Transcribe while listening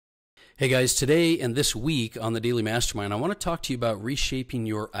Hey guys, today and this week on the Daily Mastermind, I want to talk to you about reshaping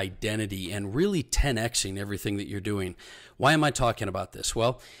your identity and really 10xing everything that you're doing. Why am I talking about this?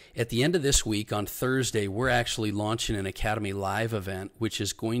 Well, at the end of this week on Thursday, we're actually launching an Academy Live event, which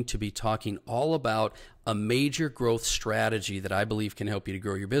is going to be talking all about a major growth strategy that I believe can help you to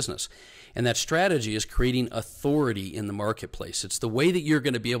grow your business. And that strategy is creating authority in the marketplace. It's the way that you're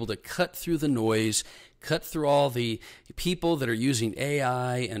going to be able to cut through the noise, cut through all the people that are using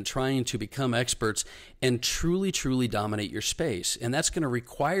AI and trying to become experts and truly dominate your space. And that's going to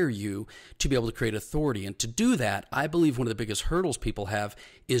require you to be able to create authority. And to do that, I believe one of the biggest hurdles people have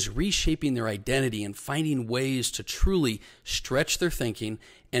is reshaping their identity and finding ways to truly stretch their thinking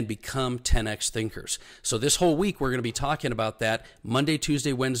and become 10x thinkers. So this whole week, we're going to be talking about that Monday,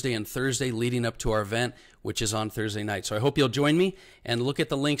 Tuesday, Wednesday, and Thursday leading up to our event, which is on Thursday night. So I hope you'll join me and look at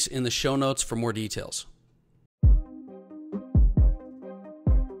the links in the show notes for more details.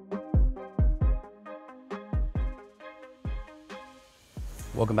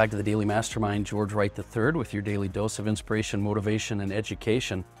 Welcome back to the Daily Mastermind. George Wright III with your daily dose of inspiration, motivation, and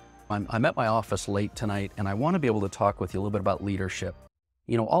education. I'm at my office late tonight, and I want to be able to talk with you a little bit about leadership.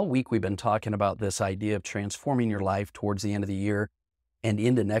 You know, all week we've been talking about this idea of transforming your life towards the end of the year and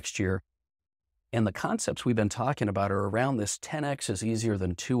into next year. And the concepts we've been talking about are around this 10x is easier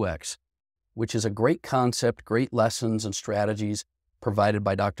than 2x, which is a great concept, great lessons and strategies provided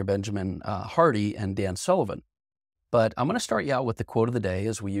by Dr. Benjamin Hardy and Dan Sullivan. But I'm going to start you out with the quote of the day,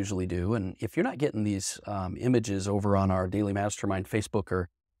 as we usually do. And if you're not getting these images over on our Daily Mastermind Facebook or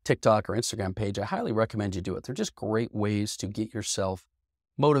TikTok or Instagram page, I highly recommend you do it. They're just great ways to get yourself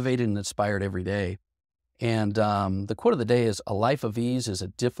motivated and inspired every day. And the quote of the day is, "A life of ease is a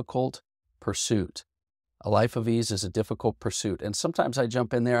difficult pursuit." A life of ease is a difficult pursuit. And sometimes I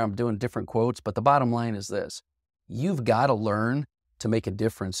jump in there, I'm doing different quotes, but the bottom line is this: you've got to learn to make a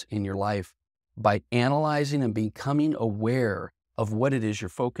difference in your life by analyzing and becoming aware of what it is you're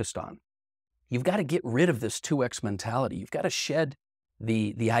focused on. You've got to get rid of this 2x mentality. You've got to shed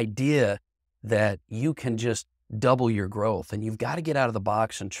the idea that you can just double your growth, and you've got to get out of the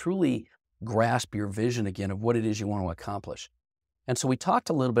box and truly grasp your vision again of what it is you want to accomplish. And so we talked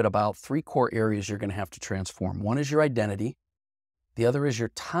a little bit about three core areas you're going to have to transform. One is your identity, the other is your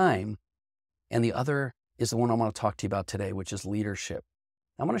time, and the other is the one I want to talk to you about today, which is leadership.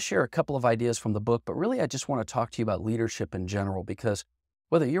 I'm going to share a couple of ideas from the book, but really I just want to talk to you about leadership in general, because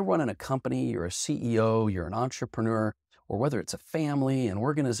whether you're running a company, you're a CEO, you're an entrepreneur, or whether it's a family, an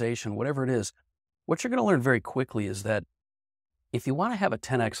organization, whatever it is, what you're going to learn very quickly is that if you want to have a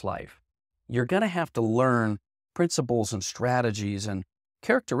 10x life, you're going to have to learn principles and strategies and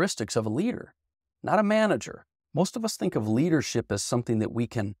characteristics of a leader, not a manager. Most of us think of leadership as something that we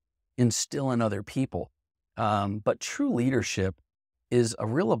can instill in other people, but true leadership is a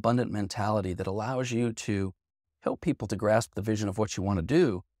real abundant mentality that allows you to help people to grasp the vision of what you want to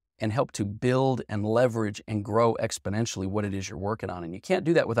do and help to build and leverage and grow exponentially what it is you're working on. And you can't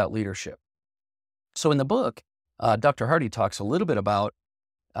do that without leadership. So in the book, Dr. Hardy talks a little bit about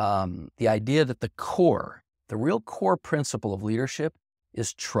the idea that the real core principle of leadership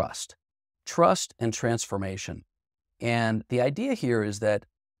is trust and transformation. And the idea here is that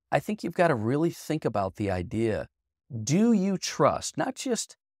I think you've got to really think about the idea. Do you trust not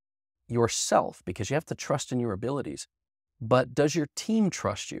just yourself, because you have to trust in your abilities, but does your team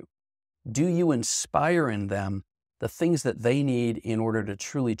trust you? Do you inspire in them the things that they need in order to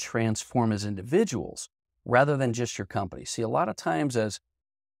truly transform as individuals rather than just your company? See, a lot of times as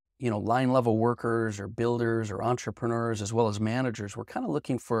line level workers or builders or entrepreneurs, as well as managers, we're kind of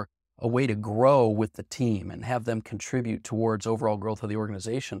looking for a way to grow with the team and have them contribute towards overall growth of the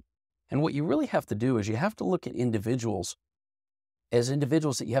organization. And what you really have to do is you have to look at individuals as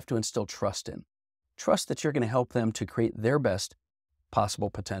individuals that you have to instill trust in. Trust that you're going to help them to create their best possible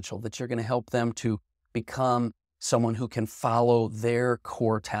potential, that you're going to help them to become someone who can follow their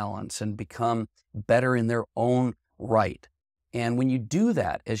core talents and become better in their own right. And when you do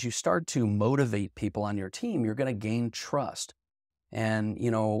that, as you start to motivate people on your team, you're going to gain trust. And,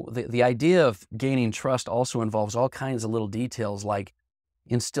 the idea of gaining trust also involves all kinds of little details like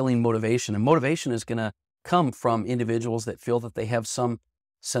instilling motivation. And motivation is going to come from individuals that feel that they have some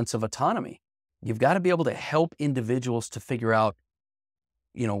sense of autonomy. You've got to be able to help individuals to figure out,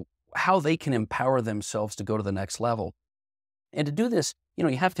 how they can empower themselves to go to the next level. And to do this, you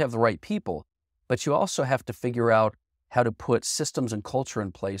have to have the right people, but you also have to figure out how to put systems and culture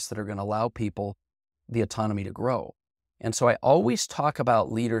in place that are going to allow people the autonomy to grow. And so I always talk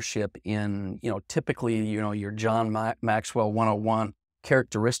about leadership in, typically, your John Maxwell 101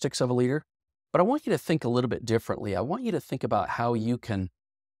 characteristics of a leader. But I want you to think a little bit differently. I want you to think about how you can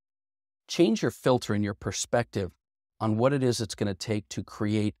change your filter and your perspective on what it is it's going to take to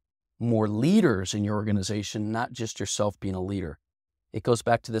create more leaders in your organization, not just yourself being a leader. It goes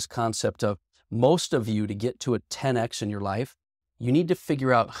back to this concept of most of you, to get to a 10x in your life, you need to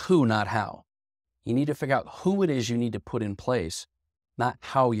figure out who, not how. You need to figure out who it is you need to put in place, not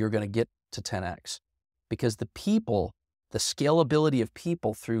how you're going to get to 10x. Because the people, the scalability of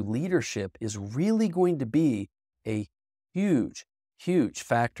people through leadership is really going to be a huge, huge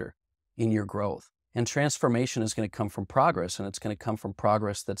factor in your growth. And transformation is going to come from progress, and it's going to come from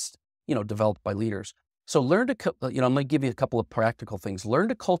progress that's, developed by leaders. So learn to, I'm going to give you a couple of practical things. Learn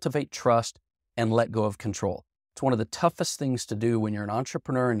to cultivate trust and let go of control. It's one of the toughest things to do when you're an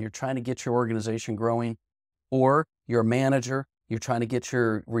entrepreneur and you're trying to get your organization growing, or you're a manager, you're trying to get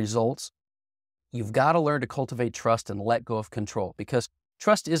your results. You've got to learn to cultivate trust and let go of control, because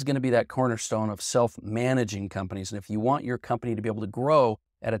trust is going to be that cornerstone of self-managing companies. And if you want your company to be able to grow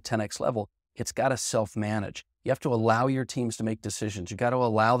at a 10x level, it's got to self-manage. You have to allow your teams to make decisions. You got to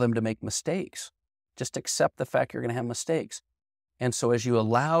allow them to make mistakes. Just accept the fact you're going to have mistakes. And so as you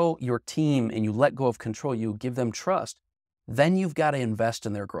allow your team and you let go of control, you give them trust, then you've got to invest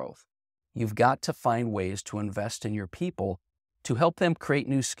in their growth. You've got to find ways to invest in your people to help them create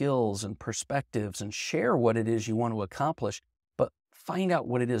new skills and perspectives and share what it is you want to accomplish, but find out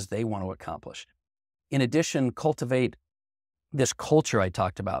what it is they want to accomplish. In addition, cultivate this culture I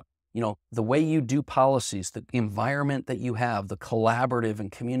talked about. The way you do policies, the environment that you have, the collaborative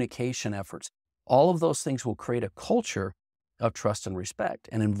and communication efforts, all of those things will create a culture of trust and respect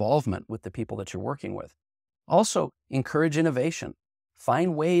and involvement with the people that you're working with. Also, encourage innovation.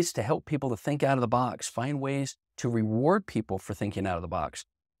 Find ways to help people to think out of the box. Find ways to reward people for thinking out of the box.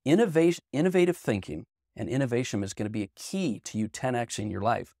 Innovative thinking and innovation is going to be a key to you 10xing your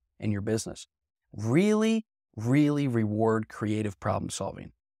life and your business. Really, really reward creative problem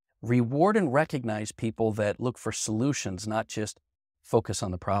solving. Reward and recognize people that look for solutions, not just focus on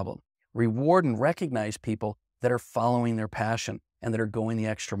the problem. Reward and recognize people that are following their passion and that are going the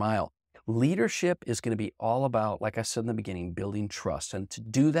extra mile. Leadership is going to be all about, like I said in the beginning, building trust. And to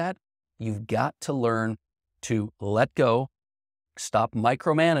do that, you've got to learn to let go, stop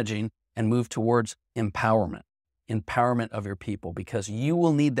micromanaging, and move towards empowerment of your people, because you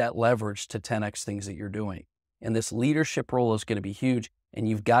will need that leverage to 10x things that you're doing. And this leadership role is going to be huge, and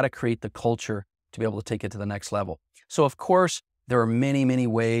you've got to create the culture to be able to take it to the next level. So of course, there are many, many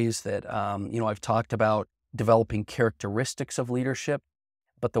ways that, I've talked about developing characteristics of leadership,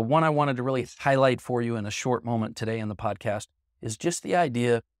 but the one I wanted to really highlight for you in a short moment today in the podcast is just the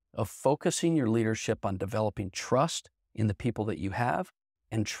idea of focusing your leadership on developing trust in the people that you have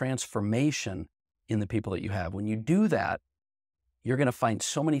and transformation in the people that you have. When you do that, you're going to find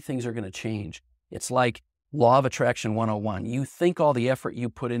so many things are going to change. It's like Law of Attraction 101. You think all the effort you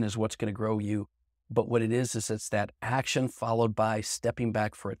put in is what's going to grow you, but what it is it's that action followed by stepping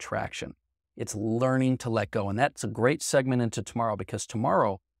back for attraction. It's learning to let go. And that's a great segment into tomorrow, because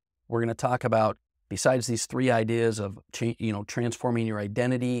tomorrow we're going to talk about, besides these 3 ideas of transforming your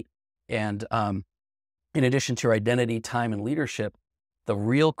identity and in addition to your identity, time, and leadership, the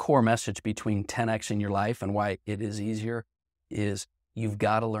real core message between 10x in your life and why it is easier is you've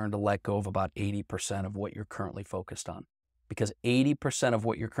got to learn to let go of about 80% of what you're currently focused on, because 80% of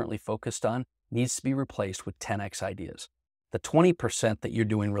what you're currently focused on needs to be replaced with 10x ideas. The 20% that you're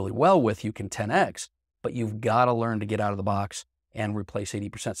doing really well with, you can 10x, but you've got to learn to get out of the box and replace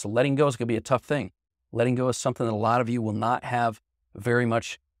 80%. So letting go is going to be a tough thing. Letting go is something that a lot of you will not have very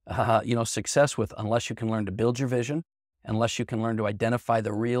much success with unless you can learn to build your vision, unless you can learn to identify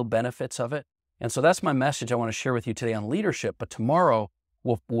the real benefits of it. And so that's my message I want to share with you today on leadership. But tomorrow,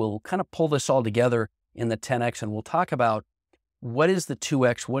 we'll kind of pull this all together in the 10x, and we'll talk about what is the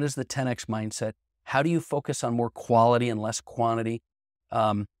 2x, what is the 10x mindset, how do you focus on more quality and less quantity,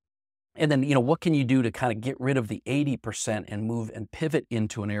 and then what can you do to kind of get rid of the 80% and move and pivot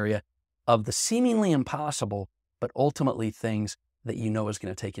into an area of the seemingly impossible, but ultimately things that is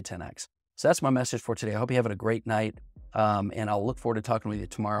going to take you 10x. So that's my message for today. I hope you're having a great night. And I'll look forward to talking with you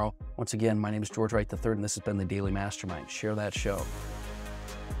tomorrow. Once again, my name is George Wright III, and this has been the Daily Mastermind. Share that show.